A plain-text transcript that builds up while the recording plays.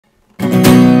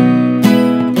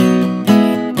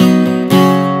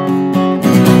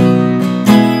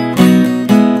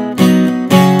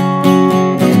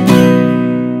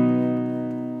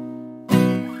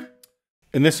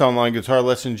In this online guitar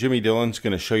lesson, Jimmy Dillon's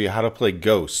going to show you how to play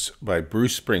Ghosts by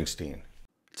Bruce Springsteen.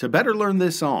 To better learn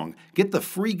this song, get the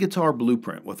free guitar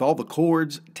blueprint with all the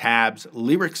chords, tabs,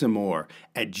 lyrics, and more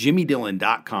at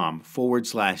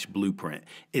jimmydillon.com/blueprint.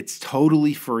 It's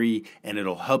totally free and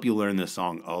it'll help you learn this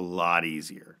song a lot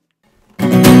easier.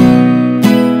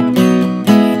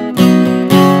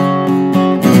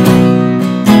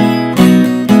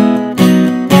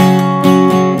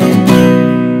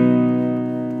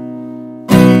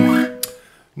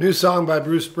 New song by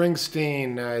Bruce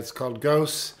Springsteen. It's called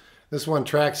Ghosts. This one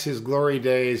tracks his glory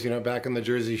days, back on the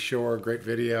Jersey Shore. Great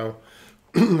video.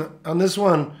 On this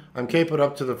one, I'm capoed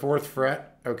up to the 4th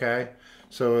fret, okay?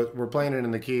 So we're playing it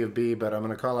in the key of B, but I'm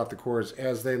going to call out the chords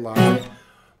as they lie.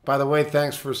 By the way,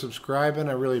 thanks for subscribing.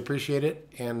 I really appreciate it.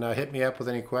 And hit me up with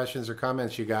any questions or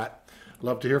comments you got.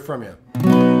 Love to hear from you.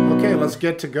 Okay, let's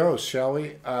get to Ghosts, shall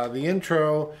we? The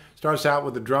intro starts out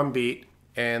with a drum beat.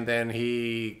 And then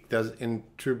he does, in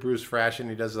true Bruce fashion,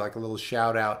 he does like a little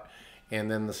shout out, and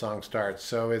then the song starts.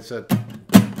 So it's a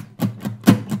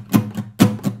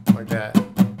like that.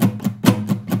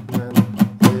 And then,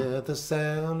 hear the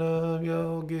sound of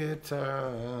your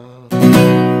guitar.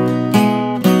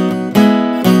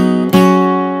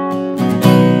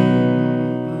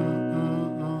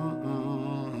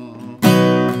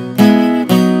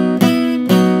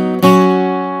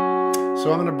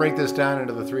 So I'm going to break this down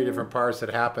into the 3 different parts that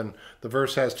happen. The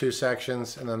verse has 2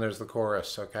 sections, and then there's the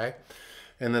chorus, okay?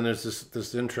 And then there's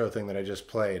this intro thing that I just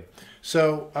played.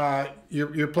 So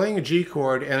you're playing a G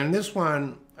chord, and in this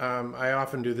one, I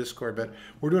often do this chord, but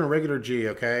we're doing a regular G,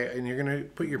 okay? And you're going to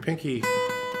put your pinky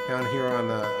down here on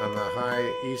the high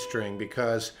E string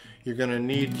because you're going to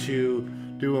need to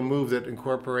do a move that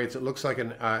incorporates, it looks like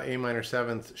an A minor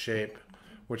 7th shape,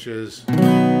 which is...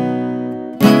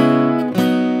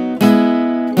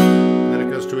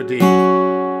 to a D.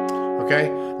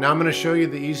 Okay, now I'm going to show you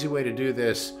the easy way to do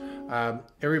this.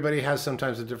 Everybody has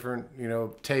sometimes a different,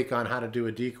 take on how to do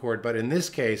a D chord, but in this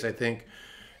case, I think,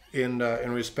 in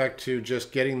respect to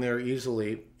just getting there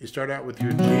easily, you start out with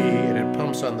your G, and it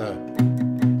pumps on that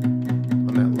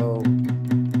low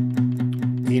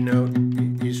E note,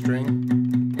 E string,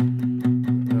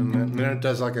 and then it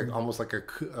does like almost like a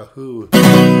who,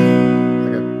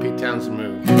 like a Pete Townsend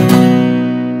move,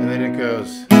 and then it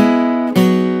goes.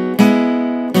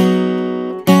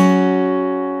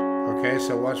 Okay,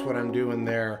 so watch what I'm doing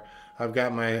there. I've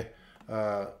got my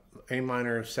A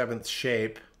minor 7th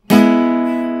shape,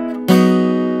 and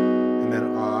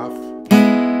then off.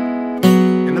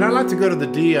 And then I like to go to the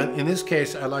D. In this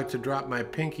case, I like to drop my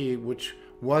pinky, which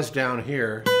was down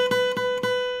here,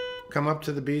 come up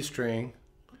to the B string,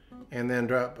 and then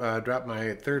drop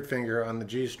my 3rd finger on the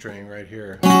G string right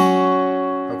here.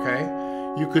 Okay?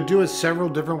 You could do it several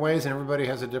different ways, and everybody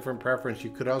has a different preference.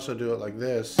 You could also do it like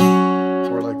this,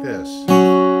 or like this.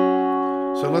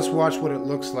 So let's watch what it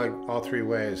looks like all 3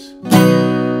 ways.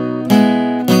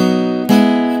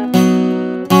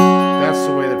 That's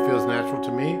the way that feels natural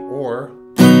to me, or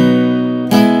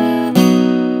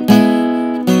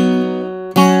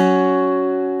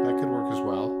that could work as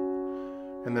well.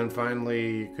 And then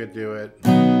finally, you could do it.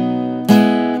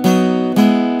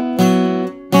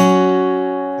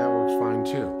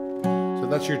 Too. So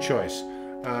that's your choice.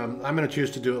 I'm going to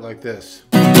choose to do it like this.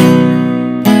 So I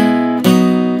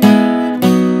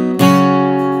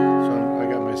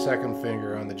got my 2nd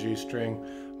finger on the G string,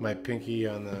 my pinky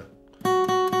on the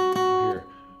here.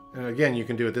 And again, you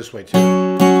can do it this way too.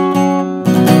 Yeah,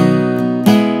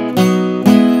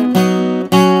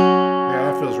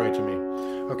 that feels right to me.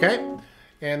 Okay?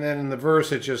 And then in the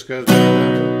verse, it just goes...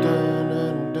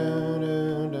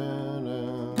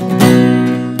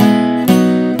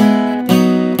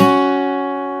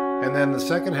 And then the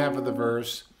second half of the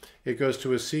verse, it goes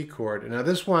to a C chord. Now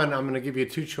this one, I'm going to give you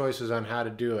 2 choices on how to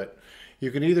do it.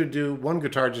 You can either do, one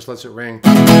guitar just lets it ring.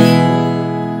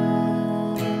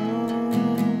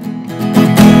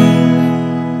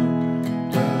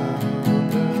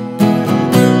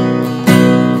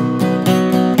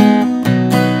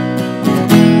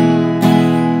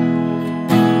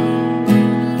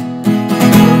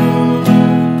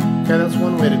 Okay, that's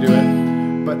one way to do it.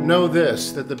 But know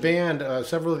this, that the band,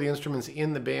 several of the instruments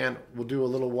in the band will do a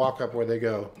little walk up where they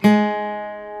go.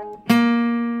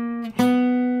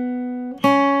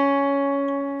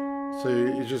 So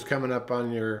you're just coming up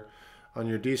on your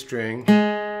D string,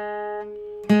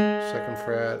 2nd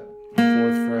fret,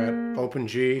 4th fret, open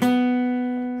G,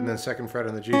 and then 2nd fret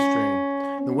on the G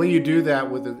string. The way you do that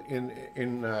with in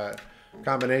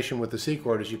combination with the C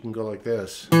chord is you can go like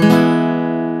this.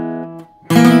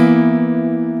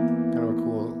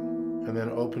 And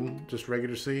then open, just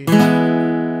regular C,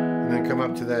 and and then come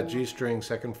up to that G string,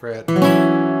 2nd fret.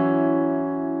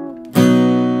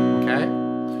 Okay?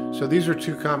 So these are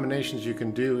 2 combinations you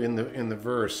can do in the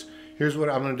verse. Here's what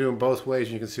I'm going to do in both ways,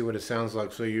 and you can see what it sounds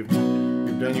like. So you've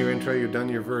done your intro, you've done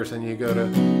your verse, and you go to...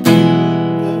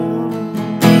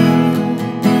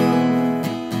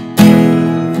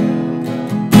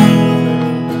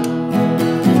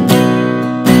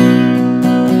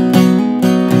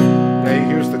 Okay,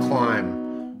 here's the climb.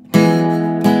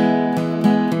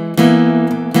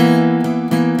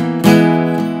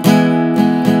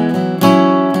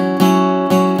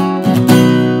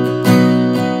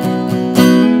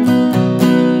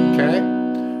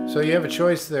 So you have a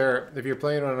choice there. If you're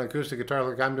playing on an acoustic guitar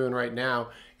like I'm doing right now,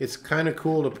 it's kind of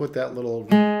cool to put that little,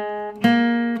 if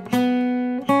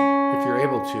you're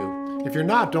able to. If you're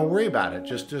not, don't worry about it.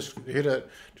 Just hit a,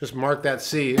 just mark that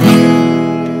C. Back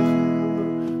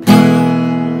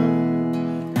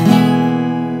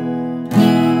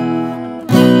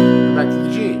to the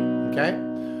G, okay?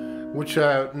 Which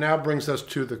now brings us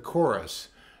to the chorus.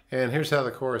 And here's how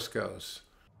the chorus goes.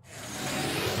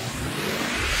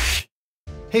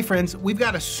 Hey friends, we've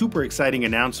got a super exciting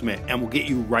announcement and we'll get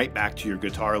you right back to your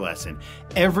guitar lesson.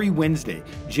 Every Wednesday,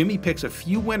 Jimmy picks a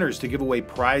few winners to give away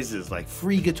prizes like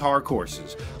free guitar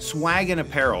courses, swag and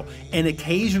apparel, and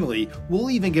occasionally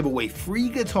we'll even give away free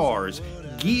guitars,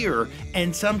 gear,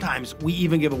 and sometimes we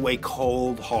even give away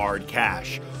cold, hard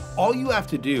cash. All you have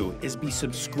to do is be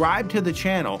subscribed to the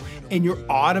channel and you're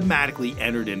automatically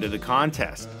entered into the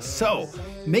contest. So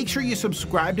make sure you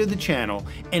subscribe to the channel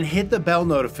and hit the bell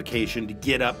notification to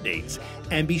get updates.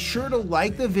 And be sure to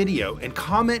like the video and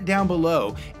comment down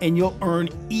below and you'll earn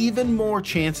even more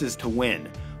chances to win.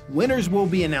 Winners will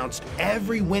be announced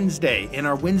every Wednesday in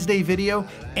our Wednesday video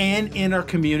and in our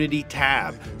community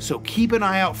tab. So keep an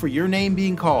eye out for your name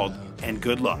being called and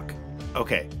good luck.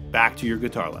 Okay, back to your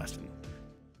guitar lesson.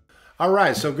 All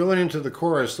right, so going into the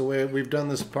chorus, the way we've done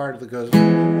this part that goes...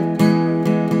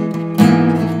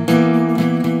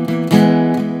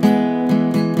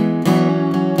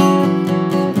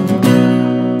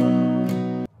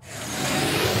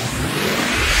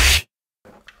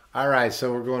 All right,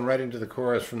 so we're going right into the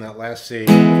chorus from that last C.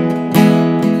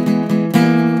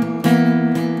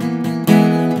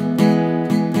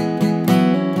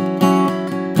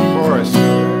 Chorus.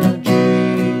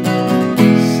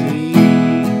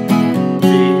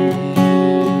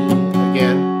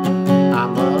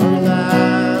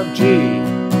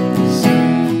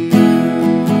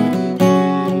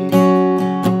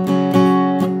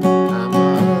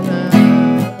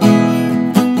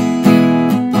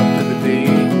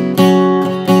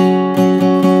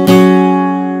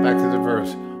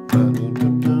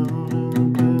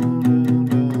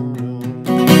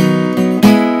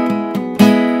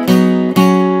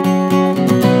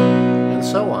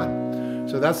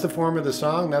 That's the form of the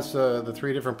song. That's the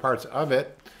 3 different parts of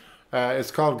it.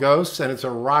 It's called Ghosts, and it's a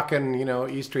rockin', you know,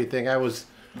 Eastery thing. I was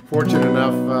fortunate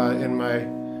enough in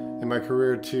my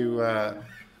career to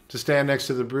stand next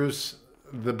to the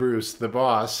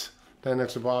boss, stand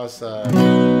next to Boss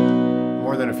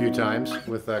more than a few times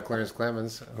with Clarence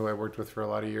Clemens, who I worked with for a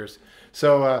lot of years.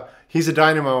 So he's a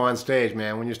dynamo on stage,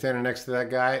 man. When you're standing next to that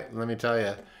guy, let me tell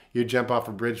you, you'd jump off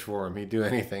a bridge for him. He'd do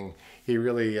anything. He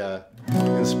really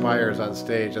inspires on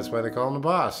stage. That's why they call him the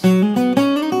boss.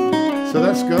 So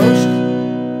that's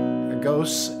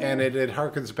Ghosts, and it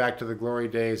harkens back to the glory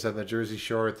days on the Jersey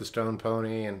Shore at the Stone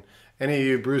Pony, and any of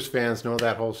you Bruce fans know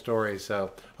that whole story.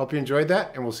 So hope you enjoyed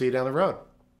that, and we'll see you down the road.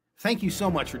 Thank you so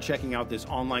much for checking out this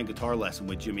online guitar lesson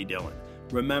with Jimmy Dillon.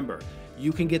 Remember,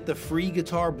 you can get the free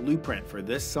guitar blueprint for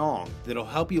this song that'll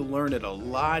help you learn it a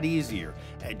lot easier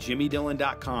at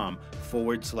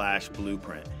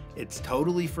jimmydillon.com/blueprint. It's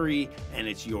totally free and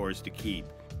it's yours to keep.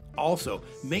 Also,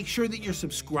 make sure that you're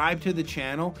subscribed to the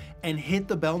channel and hit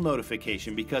the bell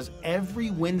notification because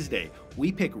every Wednesday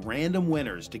we pick random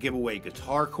winners to give away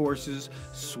guitar courses,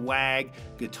 swag,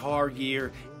 guitar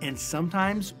gear, and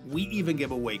sometimes we even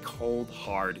give away cold,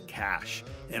 hard cash.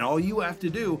 And all you have to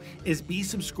do is be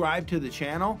subscribed to the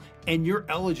channel and you're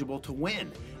eligible to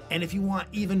win. And if you want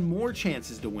even more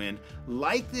chances to win,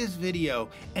 like this video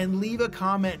and leave a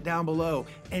comment down below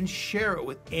and share it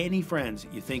with any friends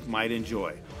you think might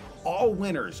enjoy. All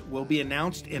winners will be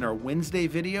announced in our Wednesday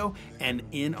video and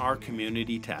in our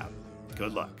community tab.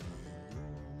 Good luck.